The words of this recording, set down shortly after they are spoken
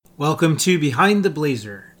Welcome to Behind the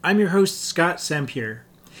Blazer. I'm your host, Scott Sampier.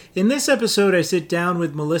 In this episode, I sit down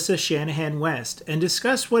with Melissa Shanahan West and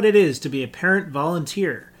discuss what it is to be a parent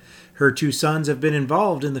volunteer. Her two sons have been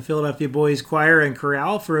involved in the Philadelphia Boys Choir and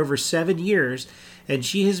Chorale for over 7 years, and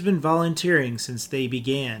she has been volunteering since they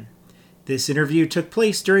began. This interview took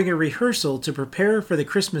place during a rehearsal to prepare for the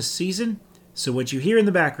Christmas season, so what you hear in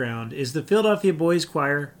the background is the Philadelphia Boys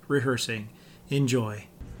Choir rehearsing. Enjoy.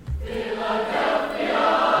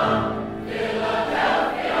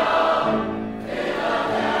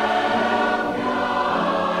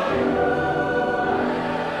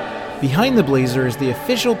 Behind the Blazer is the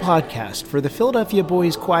official podcast for the Philadelphia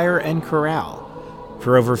Boys Choir and Chorale.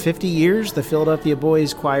 For over 50 years, the Philadelphia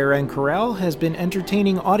Boys Choir and Chorale has been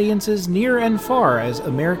entertaining audiences near and far as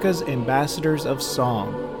America's ambassadors of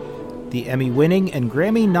song. The Emmy-winning and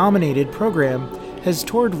Grammy-nominated program has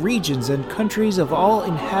toured regions and countries of all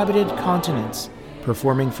inhabited continents,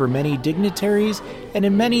 performing for many dignitaries and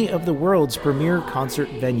in many of the world's premier concert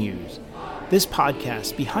venues. This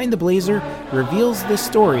podcast, Behind the Blazer, reveals the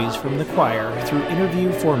stories from the choir through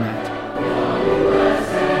interview format.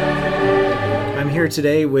 I'm here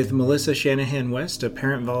today with Melissa Shanahan West, a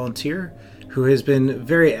parent volunteer who has been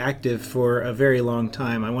very active for a very long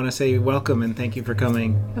time. I want to say welcome and thank you for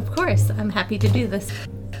coming. Of course, I'm happy to do this.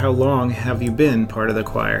 How long have you been part of the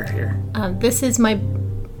choir here? This is my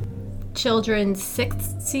children's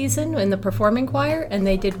 6th season in the performing choir, and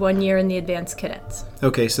they did 1 year in the advanced cadets.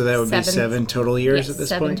 Okay, so that would be 7 total years at this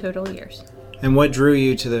point? 7 total years. And what drew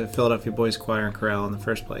you to the Philadelphia Boys Choir and Chorale in the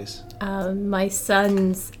first place? My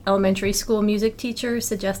son's elementary school music teacher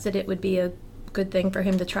suggested it would be a good thing for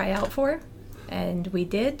him to try out for, and we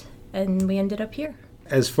did, and we ended up here.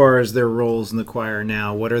 As far as their roles in the choir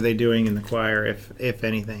now, what are they doing in the choir, if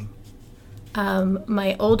anything?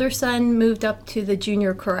 My older son moved up to the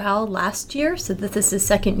junior chorale last year, so this is his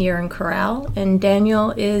 2nd year in chorale, and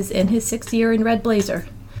Daniel is in his 6th year in Red Blazer.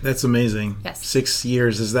 That's amazing. Yes. 6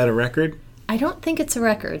 years, is that a record? I don't think it's a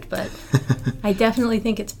record, but I definitely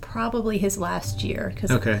think it's probably his last year,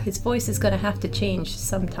 because his voice is going to have to change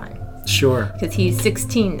sometime. Sure. Because he's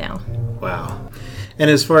 16 now. Wow. And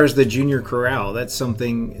as far as the junior chorale, that's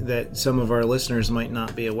something that some of our listeners might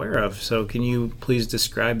not be aware of. So can you please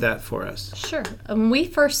describe that for us? Sure. When we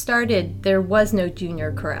first started, there was no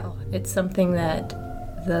junior chorale. It's something that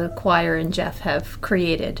the choir and Jeff have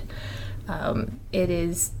created. It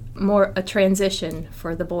is more a transition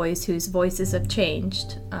for the boys whose voices have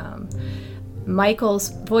changed. Michael's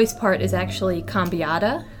voice part is actually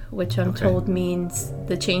cambiata, which I'm told means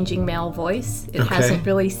the changing male voice. It hasn't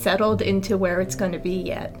really settled into where it's going to be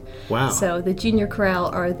yet. Wow. So the junior chorale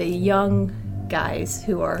are the young guys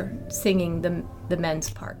who are singing the men's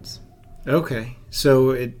parts. Okay.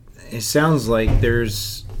 So it sounds like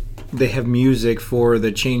they have music for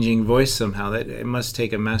the changing voice somehow. That it must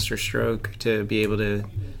take a master stroke to be able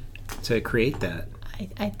to create that.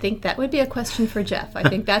 I think that would be a question for Jeff. I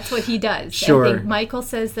think that's what he does. Sure. I think Michael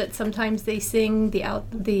says that sometimes they sing the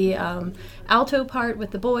alto part with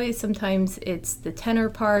the boys. Sometimes it's the tenor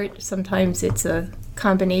part. Sometimes it's a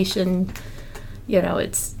combination. You know,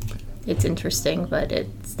 it's interesting, but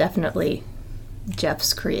it's definitely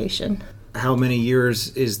Jeff's creation. How many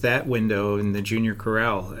years is that window in the junior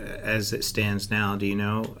chorale as it stands now? Do you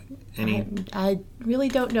know? I really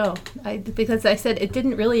don't know. Because I said it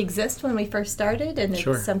didn't really exist when we first started, and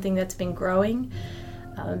it's something that's been growing.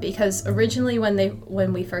 Because originally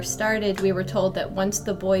when we first started, we were told that once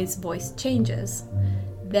the boys' voice changes,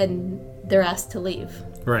 then they're asked to leave.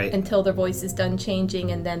 Right. Until their voice is done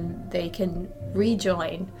changing, and then they can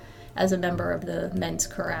rejoin as a member of the men's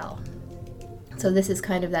chorale. So this is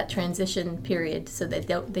kind of that transition period, so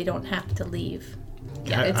that they don't have to leave.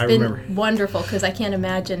 Yeah, it's been wonderful, because I can't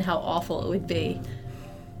imagine how awful it would be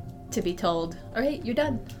to be told, all right, you're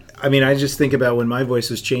done. I mean, I just think about when my voice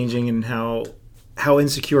was changing and how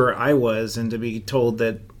insecure I was, and to be told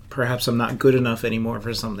that perhaps I'm not good enough anymore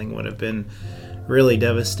for something would have been really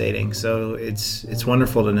devastating. So it's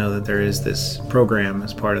wonderful to know that there is this program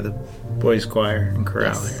as part of the Boys Choir and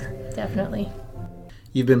Chorale. Yes, definitely.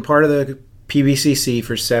 You've been part of the PBCC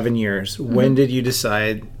for 7 years. Mm-hmm. When did you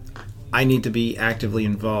decide I need to be actively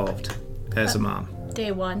involved as a mom?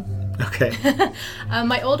 Day one. Okay.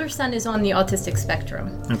 My older son is on the autistic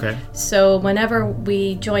spectrum. Okay. So whenever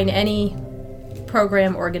we join any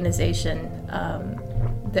program organization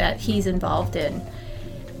that he's involved in,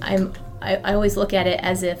 I always look at it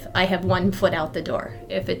as if I have one foot out the door.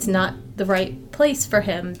 If it's not the right place for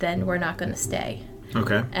him, then we're not going to stay.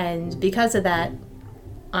 Okay. And because of that,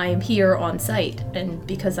 I'm here on site. And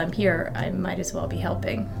because I'm here, I might as well be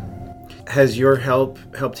helping. Has your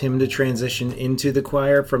help helped him to transition into the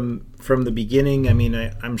choir from the beginning? I mean,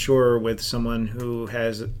 I'm sure with someone who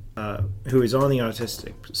is on the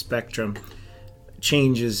autistic spectrum,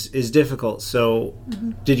 change is difficult. So,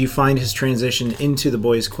 did you find his transition into the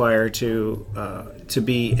boys' choir to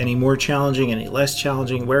be any more challenging, any less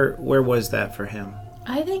challenging? Where was that for him?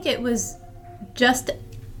 I think it was just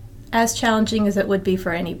as challenging as it would be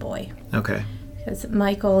for any boy. Okay. Because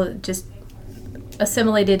Michael just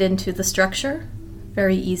assimilated into the structure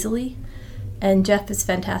very easily, and Jeff is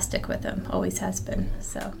fantastic with him, always has been.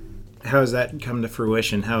 So how has that come to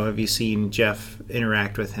fruition? How have you seen Jeff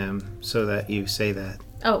interact with him so that you say that?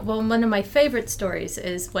 Oh, well, one of my favorite stories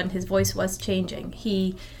is when his voice was changing.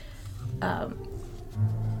 He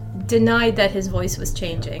denied that his voice was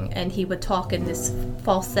changing, and he would talk in this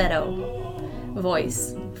falsetto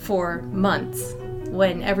voice for months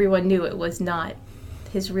when everyone knew it was not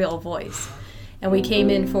his real voice. And we came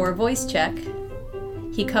in for a voice check.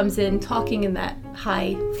 He comes in talking in that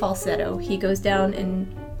high falsetto. He goes down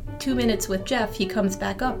in 2 minutes with Jeff. He comes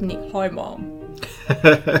back up and hi, Mom.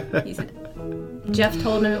 He said, Jeff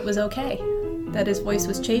told him it was okay, that his voice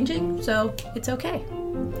was changing, so it's okay.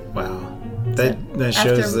 Wow. That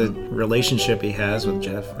shows the relationship he has with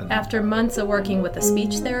Jeff. After months of working with a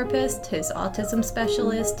speech therapist, his autism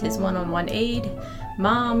specialist, his one-on-one aide,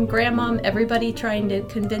 mom, grandmom, everybody trying to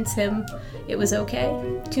convince him it was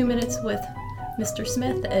okay. 2 minutes with Mr.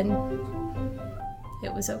 Smith and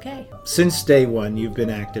it was okay. Since day one, you've been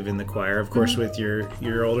active in the choir, of course, with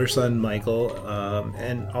your older son, Michael,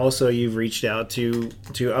 and also you've reached out to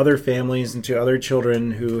other families and to other children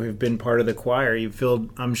who have been part of the choir.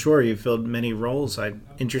 I'm sure you've filled many roles. I'm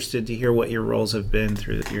interested to hear what your roles have been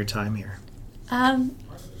through your time here.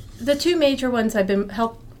 The two major ones, I've been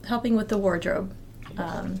helping with the wardrobe.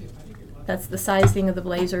 That's the sizing of the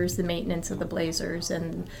blazers, the maintenance of the blazers,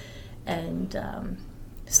 and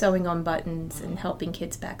sewing on buttons and helping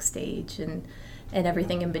kids backstage and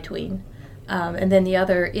everything in between. And then the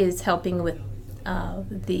other is helping with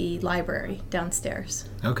the library downstairs.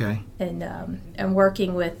 Okay. And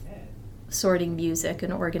working with sorting music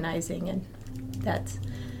and organizing, and that's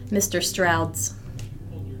Mr. Stroud's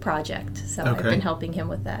project. So I've been helping him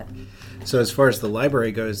with that. So as far as the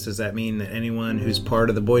library goes, does that mean that anyone who's part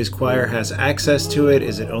of the boys' choir has access to it?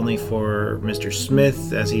 Is it only for Mr.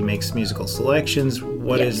 Smith as he makes musical selections?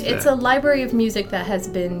 What is that? It's a library of music that has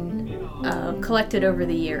been collected over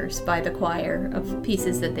the years by the choir of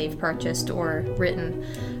pieces that they've purchased or written,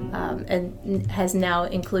 and has now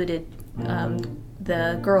included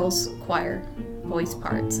the girls' choir voice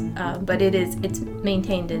parts. But it's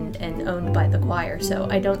maintained and owned by the choir, so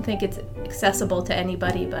I don't think it's accessible to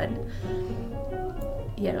anybody, but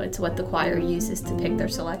it's what the choir uses to pick their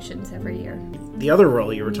selections every year. The other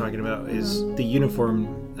role you were talking about is the uniform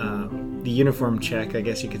check, I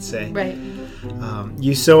guess you could say. Right.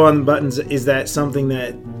 You sew on buttons. Is that something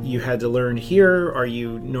that you had to learn here? Are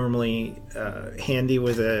you normally handy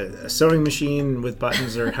with a sewing machine with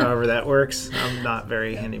buttons, or however that works? I'm not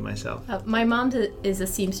very handy myself. My mom is a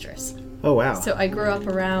seamstress. Oh, wow. So I grew up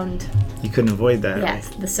around... You couldn't avoid that.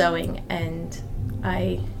 Yes, right? The sewing, and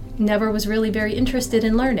I never was really very interested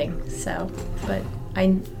in learning. But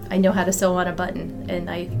I know how to sew on a button, and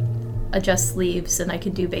I adjust sleeves, and I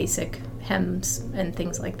can do basic hems and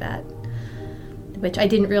things like that, which I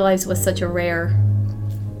didn't realize was such a rare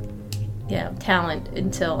talent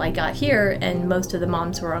until I got here, and most of the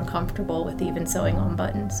moms were uncomfortable with even sewing on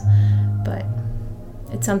buttons. But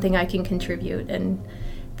it's something I can contribute, and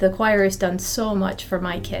the choir has done so much for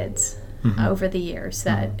my kids over the years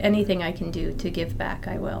that anything I can do to give back,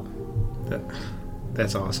 I will.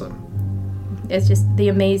 That's awesome. It's just the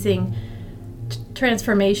amazing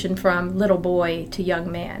transformation from little boy to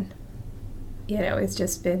young man. It's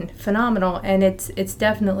just been phenomenal, and it's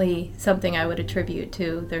definitely something I would attribute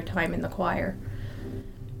to their time in the choir.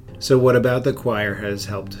 So what about the choir has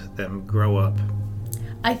helped them grow up?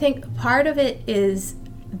 I think part of it is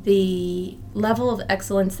the level of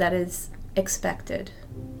excellence that is expected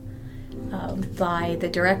by the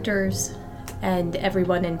directors and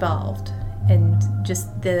everyone involved, and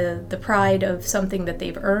just the pride of something that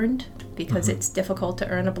they've earned, because it's difficult to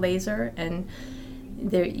earn a blazer, and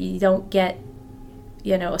you don't get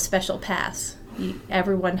a special pass.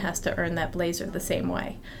 Everyone has to earn that blazer the same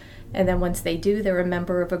way. And then once they do, they're a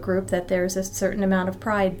member of a group, that there's a certain amount of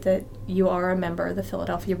pride that you are a member of the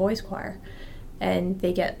Philadelphia Boys Choir. And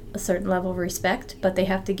they get a certain level of respect, but they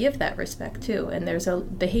have to give that respect too. And there's a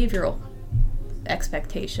behavioral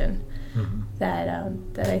expectation that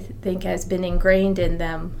I think has been ingrained in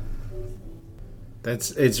them.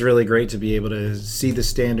 It's really great to be able to see the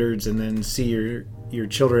standards and then see your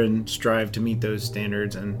children strive to meet those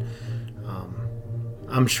standards, and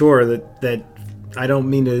I'm sure that I don't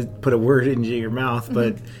mean to put a word into your mouth,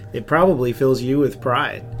 but it probably fills you with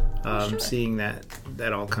pride, Sure. seeing that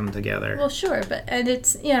all come together. Well, sure, and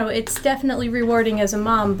it's it's definitely rewarding as a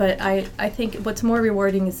mom, but I think what's more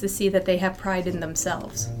rewarding is to see that they have pride in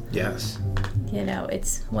themselves. Yes.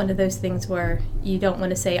 It's one of those things where you don't want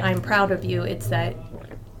to say, I'm proud of you. It's that,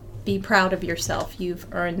 be proud of yourself. You've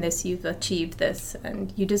earned this, you've achieved this,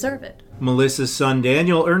 and you deserve it. Melissa's son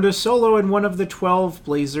Daniel earned a solo in one of the 12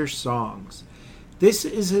 Blazer songs. This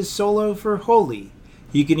is his solo for Holy.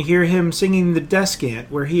 You can hear him singing the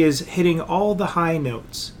descant, where he is hitting all the high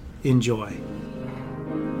notes. Enjoy.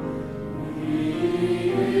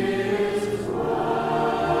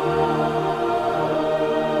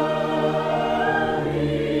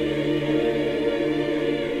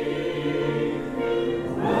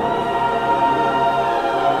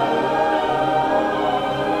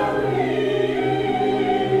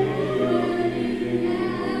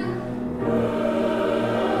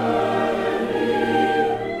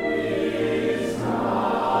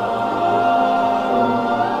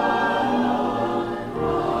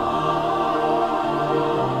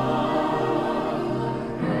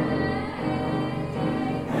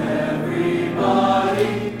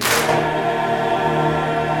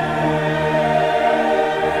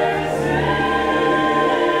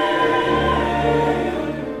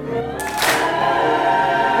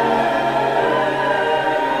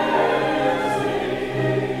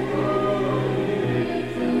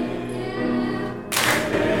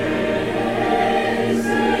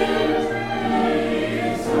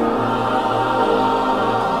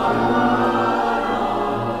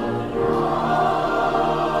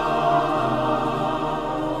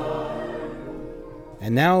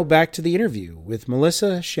 And now back to the interview with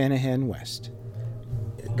Melissa Shanahan West.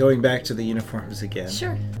 Going back to the uniforms again.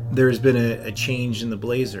 Sure. There's been a change in the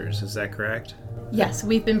Blazers, is that correct? Yes,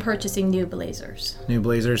 we've been purchasing new Blazers. New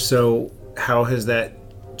Blazers. So how has that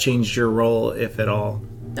changed your role, if at all?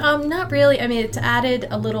 Not really. I mean, it's added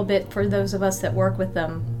a little bit for those of us that work with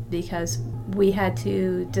them, because we had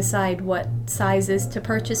to decide what sizes to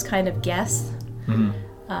purchase, kind of guess. Mm-hmm.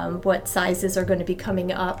 What sizes are going to be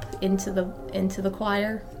coming up into the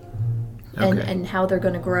choir, and how they're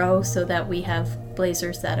going to grow, so that we have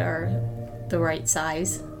Blazers that are the right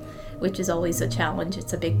size, which is always a challenge.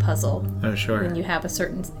 It's a big puzzle. Oh, sure. When you have a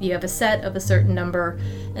set of a certain number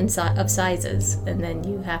of sizes, and then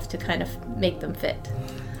you have to kind of make them fit.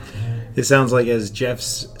 It sounds like as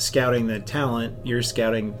Jeff's scouting the talent, you're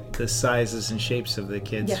scouting the sizes and shapes of the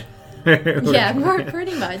kids. Yeah, yeah,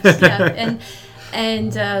 pretty much. Yeah,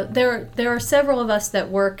 and there are several of us that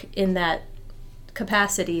work in that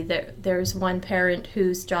capacity. There's one parent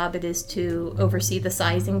whose job it is to oversee the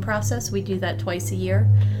sizing process. We do that twice a year.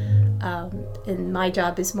 And my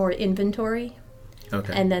job is more inventory.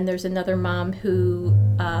 Okay. And then there's another mom who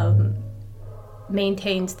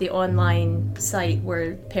maintains the online site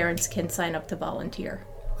where parents can sign up to volunteer.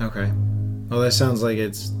 Okay. Well, that sounds like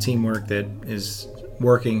it's teamwork that is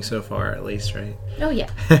working so far, at least, right? Oh, yeah.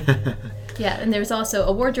 Yeah, and there's also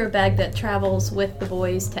a wardrobe bag that travels with the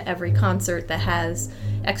boys to every concert that has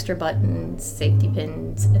extra buttons, safety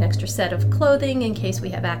pins, an extra set of clothing in case we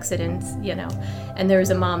have accidents, And there's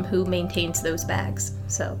a mom who maintains those bags.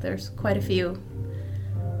 So there's quite a few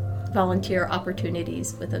volunteer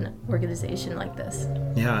opportunities with an organization like this.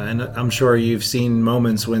 Yeah, and I'm sure you've seen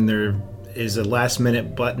moments when there is a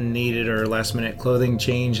last-minute button needed or a last-minute clothing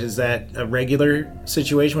change. Is that a regular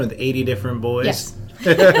situation with 80 different boys? Yes.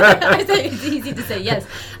 I think it's easy to say yes.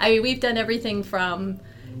 I mean, we've done everything from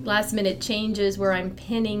last-minute changes where I'm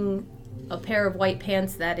pinning a pair of white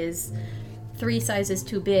pants that is 3 sizes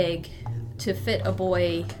too big to fit a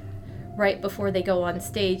boy right before they go on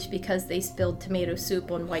stage because they spilled tomato soup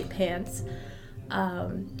on white pants,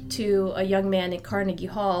 to a young man in Carnegie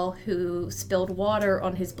Hall who spilled water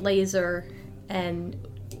on his blazer, and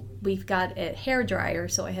we've got a hairdryer,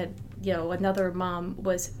 so I had another mom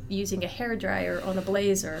was using a hairdryer on a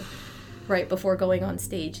blazer right before going on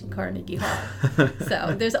stage in Carnegie Hall.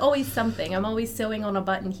 So there's always something. I'm always sewing on a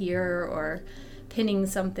button here, or pinning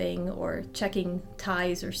something, or checking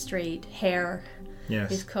ties are straight, hair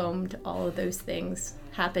is combed. All of those things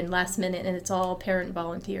happen last minute, and it's all parent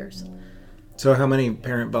volunteers. So how many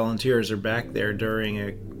parent volunteers are back there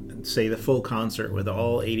during say the full concert with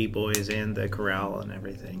all 80 boys and the chorale and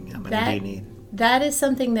everything? How many do you need? That is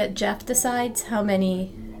something that Jeff decides, how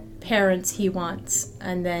many parents he wants,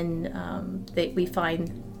 and then we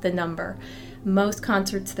find the number. Most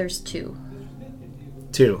concerts, there's 2.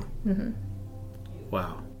 2? Mm-hmm.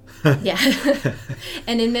 Wow. Yeah.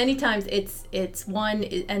 And in many times it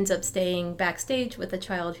ends up staying backstage with a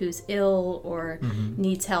child who's ill or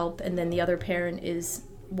needs help, and then the other parent is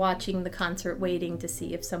watching the concert waiting to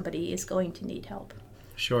see if somebody is going to need help.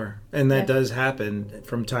 Sure. And that does happen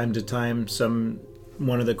from time to time.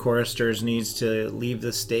 One of the choristers needs to leave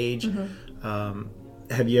the stage.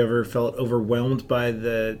 Have you ever felt overwhelmed by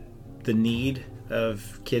the need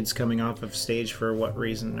of kids coming off of stage for what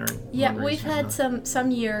reason? We've had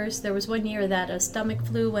some years. There was one year that a stomach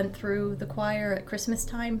flu went through the choir at Christmas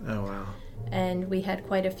time. Oh, wow. And we had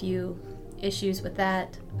quite a few issues with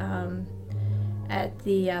that. At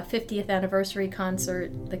the 50th anniversary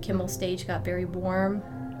concert, the Kimmel stage got very warm,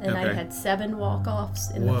 and I had 7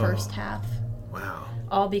 walk-offs in the first half. Wow.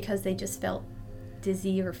 All because they just felt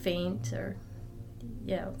dizzy or faint or,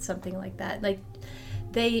 something like that. Like,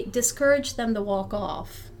 they discouraged them to walk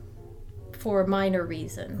off for minor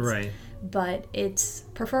reasons. Right. But it's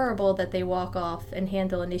preferable that they walk off and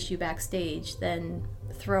handle an issue backstage than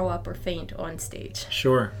throw up or faint on stage.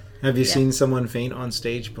 Sure. Have you seen someone faint on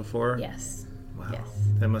stage before? Yes. Wow. Yes.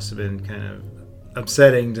 That must have been kind of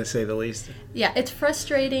upsetting, to say the least. Yeah, it's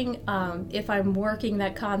frustrating if I'm working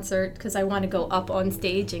that concert because I want to go up on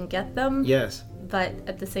stage and get them. Yes. But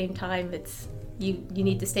at the same time, it's you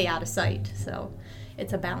need to stay out of sight. So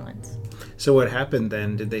it's a balance. So what happened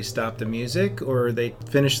then? Did they stop the music, or they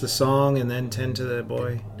finish the song and then tend to the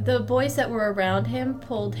boy? The boys that were around him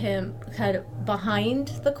pulled him kind of behind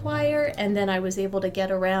the choir, and then I was able to get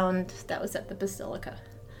around. That was at the Basilica.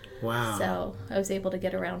 Wow. So I was able to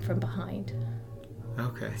get around from behind.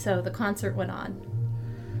 Okay. So the concert went on.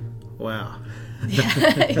 Wow.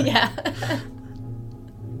 Yeah.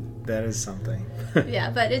 That is something.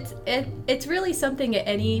 Yeah, but it's really something that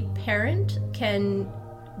any parent can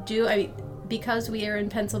do. I mean, because we are in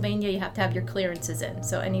Pennsylvania, you have to have your clearances in.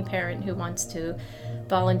 So any parent who wants to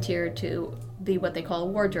volunteer to be what they call a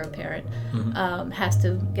wardrobe parent has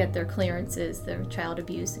to get their clearances, their child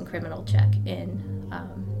abuse and criminal check in.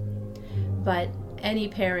 But any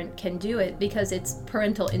parent can do it because it's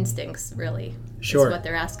parental instincts, really. Sure. Is what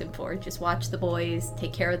they're asking for. Just watch the boys,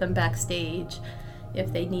 take care of them backstage.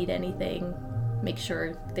 If they need anything, make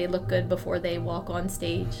sure they look good before they walk on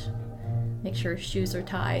stage. Make sure shoes are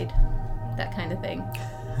tied, that kind of thing.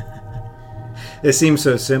 It seems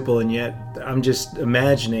so simple, and yet I'm just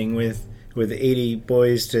imagining with 80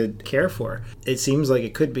 boys to care for. It seems like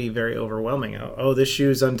it could be very overwhelming. Oh, this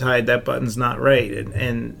shoe's untied, that button's not right,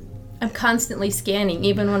 and I'm constantly scanning,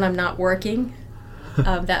 even when I'm not working.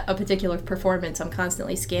 A particular performance, I'm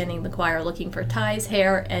constantly scanning the choir, looking for ties,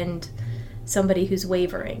 hair, and somebody who's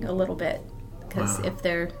wavering a little bit. Because if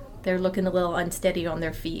they're looking a little unsteady on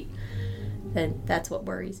their feet, then that's what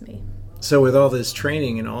worries me. So with all this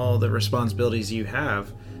training and all the responsibilities you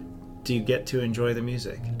have, do you get to enjoy the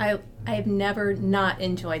music? I've never not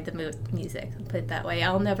enjoyed the music, put it that way.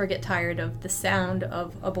 I'll never get tired of the sound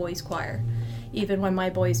of a boys' choir. Even when my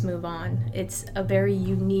boys move on, it's a very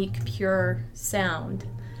unique, pure sound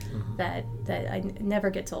that never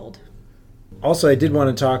gets old. Also, I did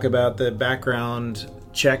want to talk about the background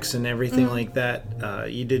checks and everything like that.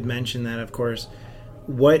 You did mention that, of course.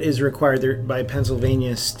 What is required there by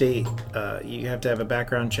Pennsylvania state? You have to have a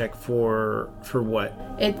background check for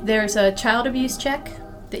what? There's a child abuse check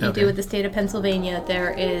that you do with the state of Pennsylvania.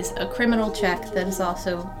 There is a criminal check that is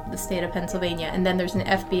also the state of Pennsylvania, and then there's an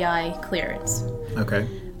FBI clearance. Okay.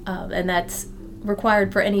 And that's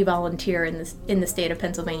required for any volunteer in the state of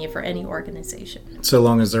Pennsylvania for any organization. So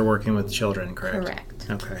long as they're working with children, correct? Correct.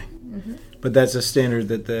 Okay. Mm-hmm. But that's a standard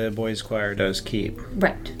that the boys' choir does keep.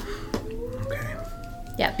 Right. Okay.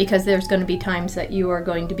 Yeah, because there's going to be times that you are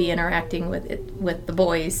going to be interacting with the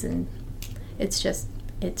boys, and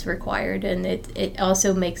it's required, and it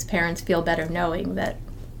also makes parents feel better knowing that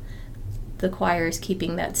the choir is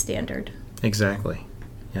keeping that standard. Exactly.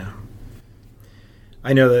 Yeah.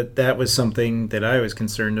 I know that was something that I was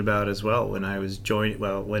concerned about as well when I was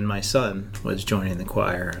when my son was joining the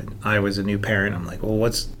choir. And I was a new parent. I'm like,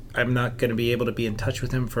 well, I'm not going to be able to be in touch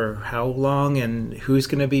with him for how long, and who's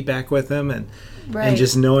going to be back with him, and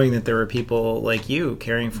just knowing that there were people like you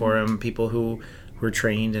caring for him, people who were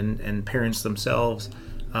trained and parents themselves,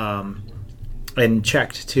 and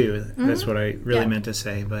checked too. That's what I really meant to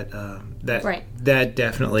say. But that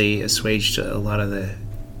definitely assuaged a lot of the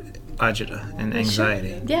agita and anxiety.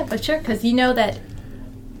 Sure. Yeah, for sure, because you know that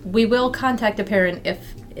we will contact a parent if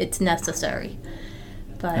it's necessary.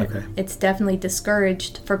 But it's definitely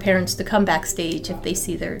discouraged for parents to come backstage if they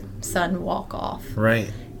see their son walk off.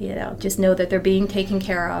 Right. Just know that they're being taken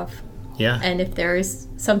care of. Yeah. And if there is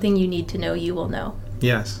something you need to know, you will know.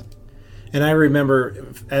 Yes. And I remember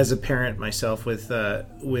as a parent myself with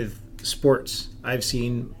sports, I've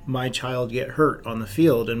seen my child get hurt on the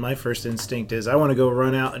field, and my first instinct is I want to go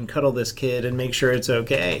run out and cuddle this kid and make sure it's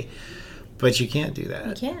okay. But you can't do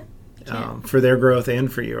that. You can't. For their growth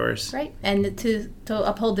and for yours. Right. And to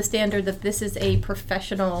uphold the standard that this is a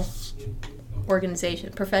professional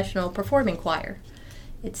organization, professional performing choir.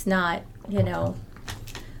 It's not, you don't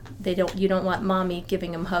want mommy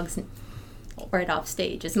giving them hugs right off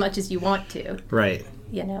stage as much as you want to. Right.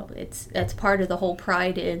 That's part of the whole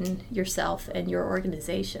pride in yourself and your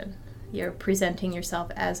organization. You're presenting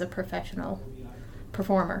yourself as a professional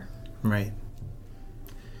performer. Right.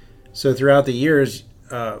 So throughout the years,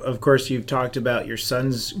 of course, you've talked about your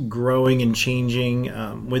sons growing and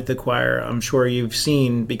changing with the choir. I'm sure you've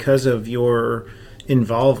seen, because of your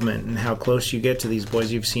involvement and how close you get to these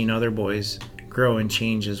boys, you've seen other boys grow and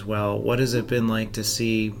change as well. What has it been like to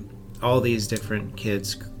see all these different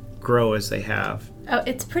kids grow as they have? Oh,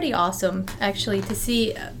 it's pretty awesome, actually, to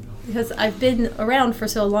see, because I've been around for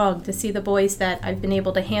so long, to see the boys that I've been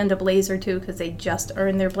able to hand a blazer to because they just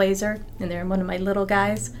earned their blazer, and they're one of my little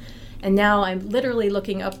guys. And now I'm literally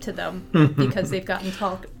looking up to them because they've gotten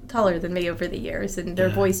taller than me over the years, and their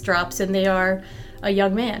voice drops, and they are a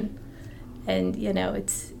young man. And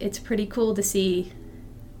it's pretty cool to see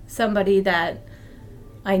somebody that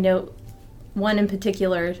I know, one in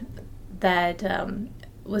particular that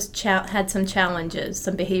had some challenges,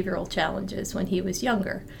 some behavioral challenges when he was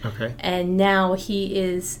younger. Okay. And now he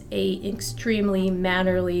is a extremely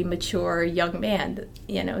mannerly, mature young man.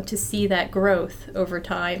 To see that growth over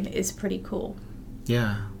time is pretty cool.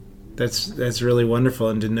 Yeah. That's really wonderful,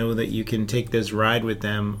 and to know that you can take this ride with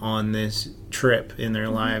them on this trip in their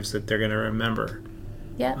lives that they're going to remember.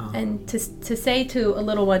 Yeah, and to say to a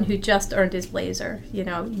little one who just earned his blazer,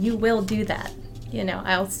 you will do that. I know,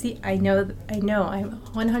 I'm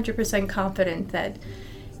 100% confident that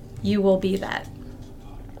you will be that.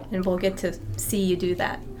 And we'll get to see you do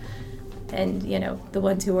that. And, the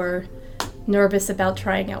ones who are nervous about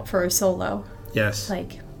trying out for a solo. Yes.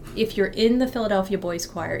 Like, if you're in the Philadelphia Boys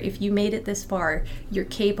Choir, if you made it this far, you're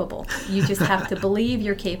capable. You just have to believe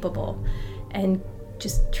you're capable and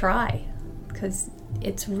just try. Because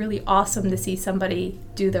it's really awesome to see somebody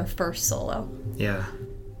do their first solo. Yeah.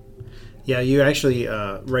 Yeah, you actually,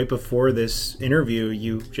 right before this interview,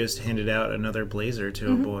 you just handed out another blazer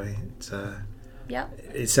to a boy. It's Yep.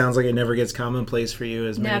 It sounds like it never gets commonplace for you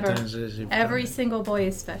as many times as you've Every done. single boy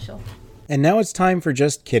is special. And now it's time for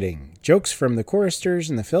Just Kidding. Jokes from the choristers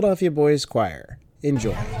in the Philadelphia Boys Choir.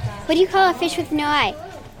 Enjoy. What do you call a fish with no eye?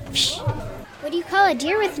 Psh. What do you call a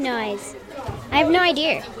deer with no eyes? I have no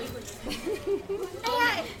idea.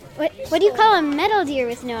 What do you call a metal deer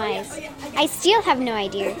with no eyes? I still have no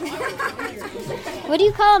idea. What do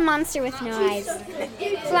you call a monster with no eyes?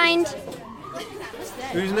 Blind.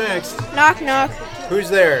 Who's next? Knock, knock. Who's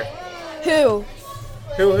there? Who?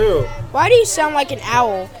 Who? Why do you sound like an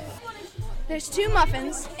owl? There's 2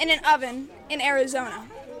 muffins in an oven in Arizona.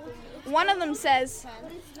 One of them says,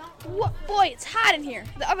 boy, it's hot in here.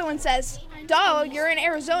 The other one says, duh, you're in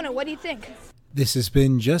Arizona. What do you think? This has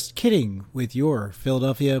been Just Kidding with your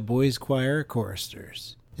Philadelphia Boys Choir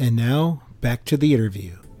choristers. And now, back to the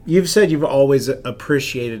interview. You've said you've always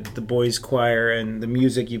appreciated the boys' choir and the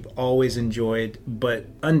music you've always enjoyed, but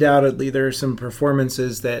undoubtedly there are some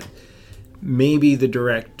performances that maybe the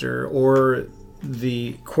director or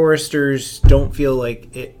the choristers don't feel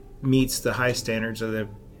like it meets the high standards of the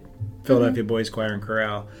Philadelphia Boys Choir and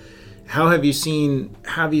Chorale. How have you seen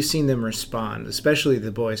them respond, especially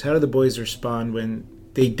the boys? How do the boys respond when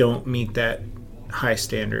they don't meet that high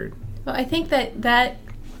standard? Well, I think that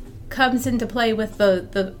comes into play with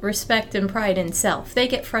the respect and pride in self. They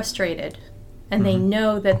get frustrated, and they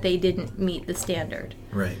know that they didn't meet the standard.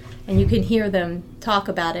 Right. And you can hear them talk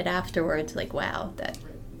about it afterwards, like, wow, that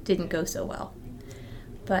didn't go so well.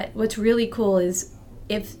 But what's really cool is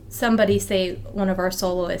if somebody, say, one of our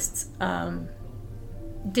soloists,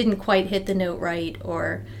 didn't quite hit the note right,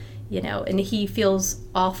 or, and he feels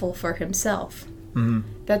awful for himself.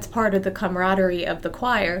 That's part of the camaraderie of the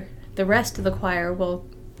choir. The rest of the choir will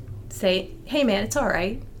say, hey man, it's all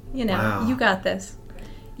right. Wow. You got this.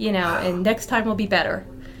 And next time will be better.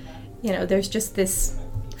 There's just this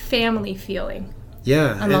family feeling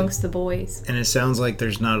amongst the boys. And it sounds like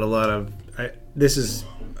there's not a lot of, this is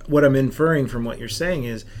what I'm inferring from what you're saying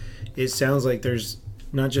is, it sounds like there's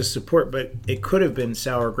not just support, but it could have been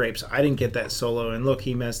sour grapes. I didn't get that solo, and look,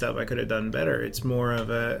 he messed up. I could have done better. It's more of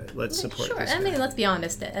a, let's support sure. this guy. I mean, let's be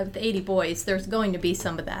honest. Of the 80 boys, there's going to be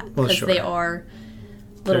some of that. Well, because sure. they are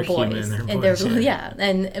little They're boys. human, and boys,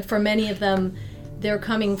 and for many of them, they're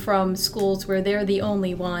coming from schools where they're the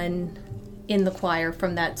only one in the choir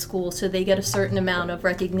from that school, so they get a certain amount of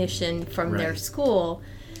recognition from their school,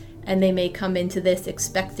 and they may come into this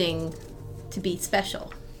expecting to be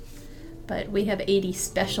special. But we have 80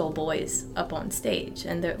 special boys up on stage,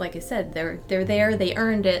 and they're, like I said, they're there, they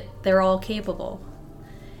earned it, they're all capable.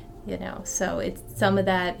 So it's some of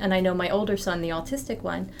that. And I know my older son, the autistic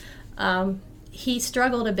one, he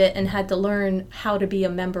struggled a bit and had to learn how to be a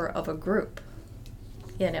member of a group.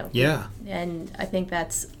 Yeah. And I think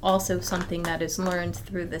that's also something that is learned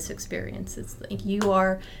through this experience. It's like, you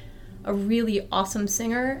are a really awesome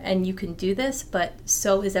singer and you can do this, but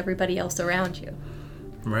so is everybody else around you.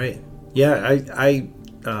 Right. Yeah, I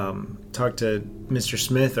talked to Mr.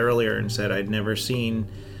 Smith earlier and said I'd never seen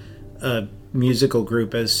a musical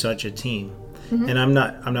group as such a team. Mm-hmm. And I'm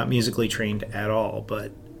not musically trained at all,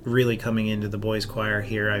 but really coming into the boys choir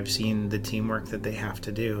here, I've seen the teamwork that they have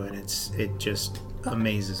to do, and it just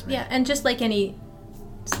amazes me. Yeah, and just like any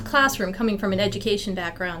classroom, coming from an education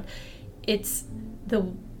background, it's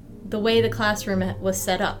the way the classroom was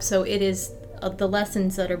set up. So it is the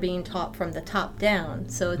lessons that are being taught from the top down.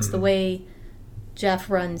 So it's the way Jeff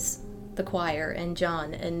runs the choir and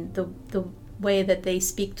John, and the way that they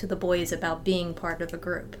speak to the boys about being part of a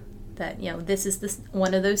group. That, this is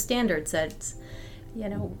one of those standards that's,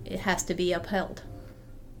 it has to be upheld.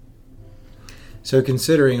 So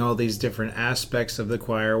considering all these different aspects of the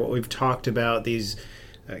choir, what we've talked about, these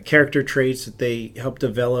character traits that they help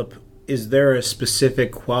develop, is there a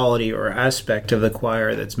specific quality or aspect of the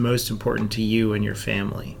choir that's most important to you and your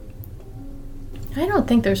family? I don't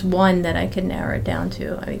think there's one that I could narrow it down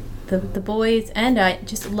to. The boys, and I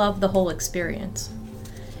just love the whole experience.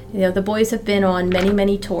 The boys have been on many,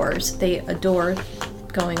 many tours. They adore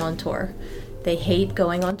going on tour. They hate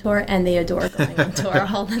going on tour, and they adore going on tour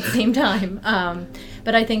all at the same time.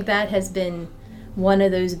 But I think that has been one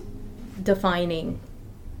of those defining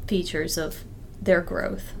features of their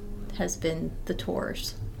growth, has been the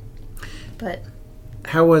tours. But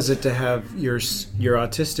how was it to have your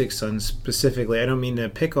autistic son specifically? I don't mean to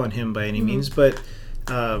pick on him by any means, but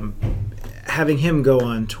having him go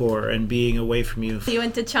on tour and being away from you. He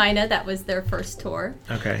went to China. That was their first tour.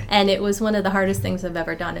 Okay. And it was one of the hardest things I've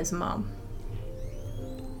ever done as a mom.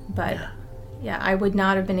 But yeah, I would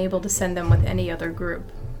not have been able to send them with any other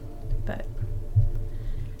group. But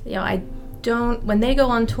when they go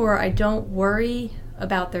on tour, I don't worry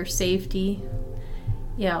about their safety.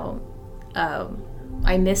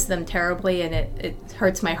 I miss them terribly, and it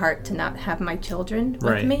hurts my heart to not have my children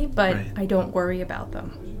with me, but I don't worry about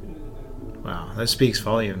them. Wow, that speaks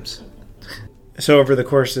volumes. So over the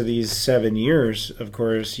course of these 7 years, of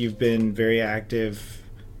course, you've been very active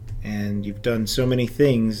and you've done so many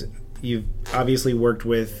things. You've obviously worked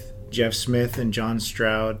with Jeff Smith and John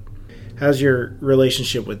Stroud. How's your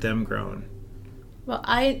relationship with them grown? Well,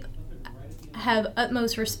 I have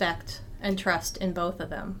utmost respect and trust in both of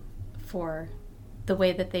them for the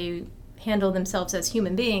way that they handle themselves as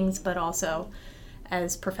human beings, but also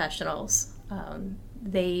as professionals.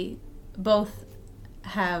 They both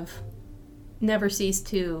have never ceased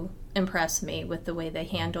to impress me with the way they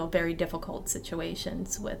handle very difficult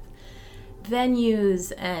situations with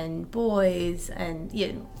venues and boys,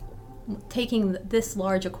 and taking this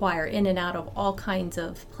large a choir in and out of all kinds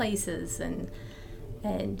of places, and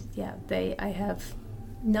I have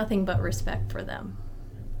nothing but respect for them.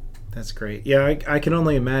 That's great. Yeah, I can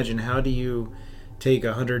only imagine. How do you take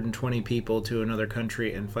 120 people to another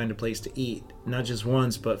country and find a place to eat, not just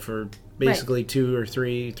once, but for basically 2 or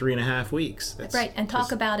 3.5 weeks? That's right, and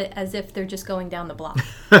talk about it as if they're just going down the block.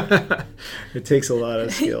 It takes a lot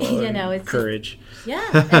of skill and it's courage.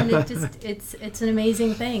 And it's an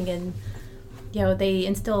amazing thing, and they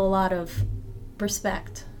instill a lot of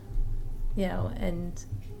respect, and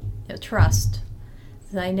trust.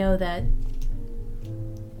 So I know that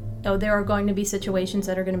there are going to be situations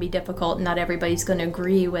that are going to be difficult, and not everybody's going to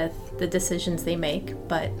agree with the decisions they make,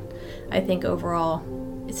 but I think overall,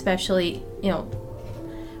 especially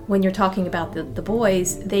when you're talking about the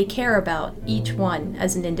boys, they care about each one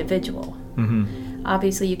as an individual. Mm-hmm.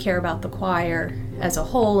 Obviously you care about the choir as a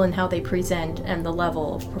whole and how they present and the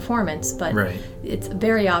level of performance, but it's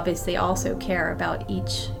very obvious they also care about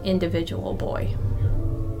each individual boy,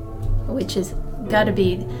 which has got to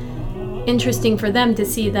be interesting for them to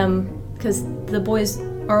see them, because the boys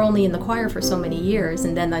are only in the choir for so many years,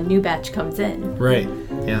 and then a new batch comes in. Right,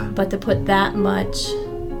 yeah. But to put that much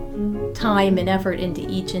time and effort into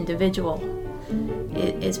each individual,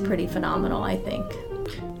 it is pretty phenomenal, I think.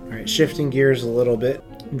 All right, shifting gears a little bit,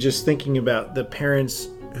 I'm just thinking about the parents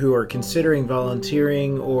who are considering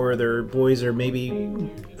volunteering, or their boys are maybe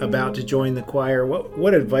about to join the choir,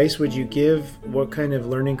 what advice would you give? What kind of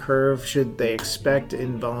learning curve should they expect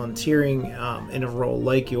in volunteering in a role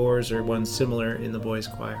like yours or one similar in the boys'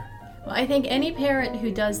 choir? Well, I think any parent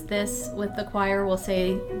who does this with the choir will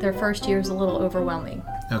say their first year is a little overwhelming.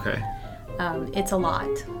 Okay. It's a lot.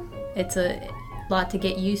 It's a lot to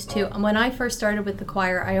get used to. When I first started with the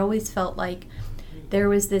choir, I always felt like there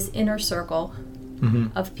was this inner circle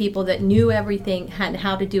of people that knew everything, had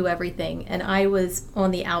how to do everything, and I was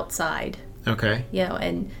on the outside. Okay. You know,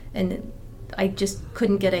 and I just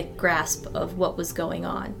couldn't get a grasp of what was going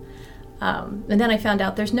on. And then I found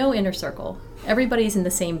out there's no inner circle. Everybody's in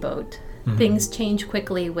the same boat. Things change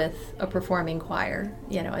quickly with a performing choir.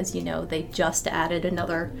 You know, as you know, they just added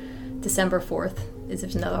another December 4th.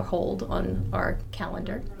 There's another hold on our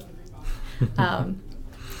calendar.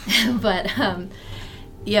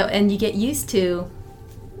 You know, and you get used to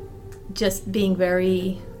just being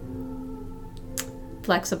very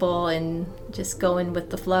flexible and just going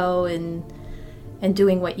with the flow and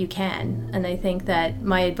doing what you can. And I think that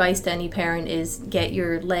my advice to any parent is get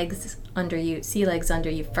your legs under you, sea legs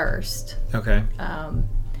under you first. Okay.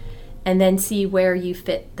 And then see where you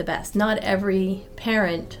fit the best. Not every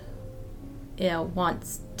parent, you know,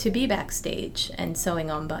 wants to be backstage and sewing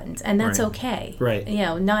on buttons, and that's okay. Right. You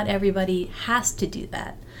know, not everybody has to do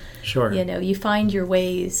that. Sure. You know, you find your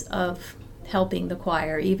ways of helping the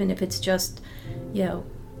choir, even if it's just, you know,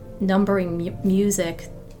 numbering music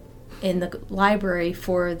in the library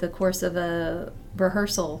for the course of a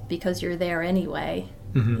rehearsal because you're there anyway.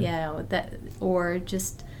 You know, that, or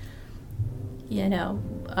just, you know,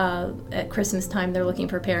 at Christmas time they're looking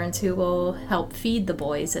for parents who will help feed the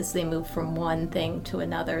boys as they move from one thing to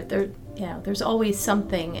another. You know, there's always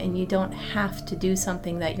something, and you don't have to do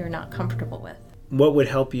something that you're not comfortable with. What would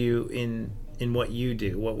help you in what you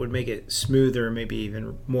do? What would make it smoother, maybe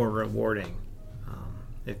even more rewarding,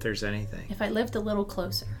 if there's anything? If I lived a little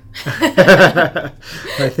closer. I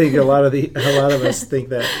think a lot of us think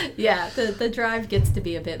that. Yeah, the drive gets to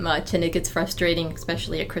be a bit much, and it gets frustrating,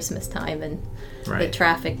 especially at Christmas time and the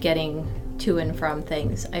traffic getting to and from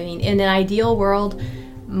things. I mean, in an ideal world,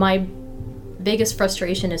 my biggest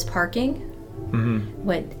frustration is parking.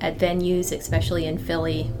 At venues, especially in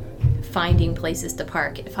Philly, finding places to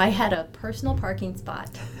park. If I had a personal parking spot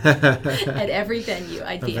at every venue,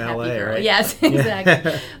 I'd be a happy girl. Right? Yes,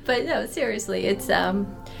 exactly. But no, seriously, it's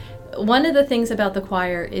one of the things about the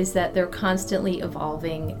choir is that they're constantly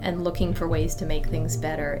evolving and looking for ways to make things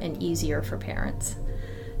better and easier for parents.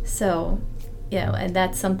 So, you know, and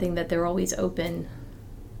that's something that they're always open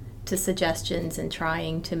to suggestions and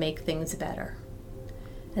trying to make things better.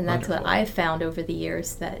 And that's Wonderful. What I've found over the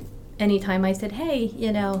years, that anytime I said, hey,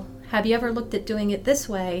 you know, have you ever looked at doing it this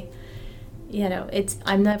way? You know,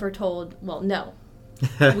 I'm never told, well, no.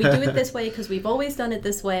 We do it this way because we've always done it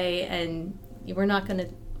this way, and we're not going to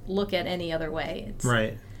look at any other way. It's,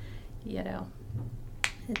 right. You know,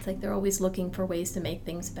 it's like they're always looking for ways to make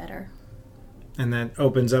things better. And that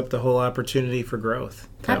opens up the whole opportunity for growth.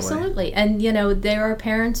 Absolutely. Way. And, you know, there are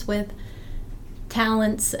parents with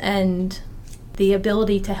talents and the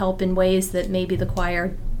ability to help in ways that maybe the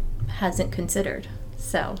choir hasn't considered.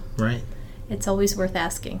 So right. It's always worth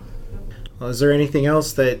asking. Well, is there anything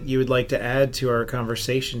else that you would like to add to our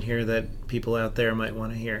conversation here that people out there might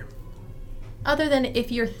want to hear? Other than,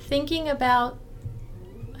 if you're thinking about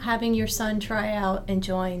having your son try out and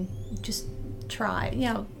join, just try.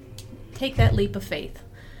 You know, take that leap of faith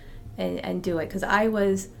and do it. Because I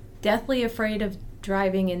was deathly afraid of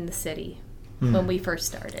driving in the city when we first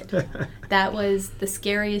started. That was the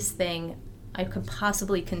scariest thing I could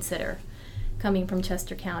possibly consider, coming from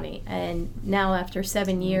Chester County. And now after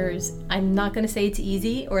 7 years, I'm not going to say it's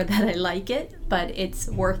easy or that I like it, but it's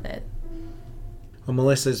worth it. Well,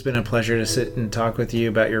 Melissa, it's been a pleasure to sit and talk with you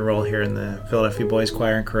about your role here in the Philadelphia Boys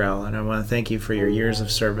Choir and Chorale, and I want to thank you for your years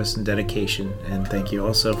of service and dedication, and thank you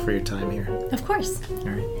also for your time here. Of course. All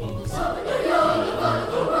right.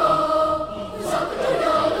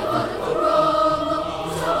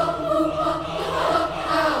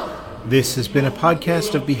 This has been a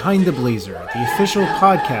podcast of Behind the Blazer, the official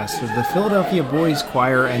podcast of the Philadelphia Boys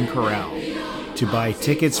Choir and Chorale. To buy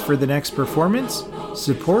tickets for the next performance,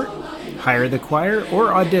 support, hire the choir,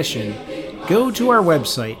 or audition, go to our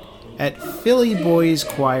website at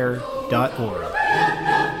phillyboyschoir.org.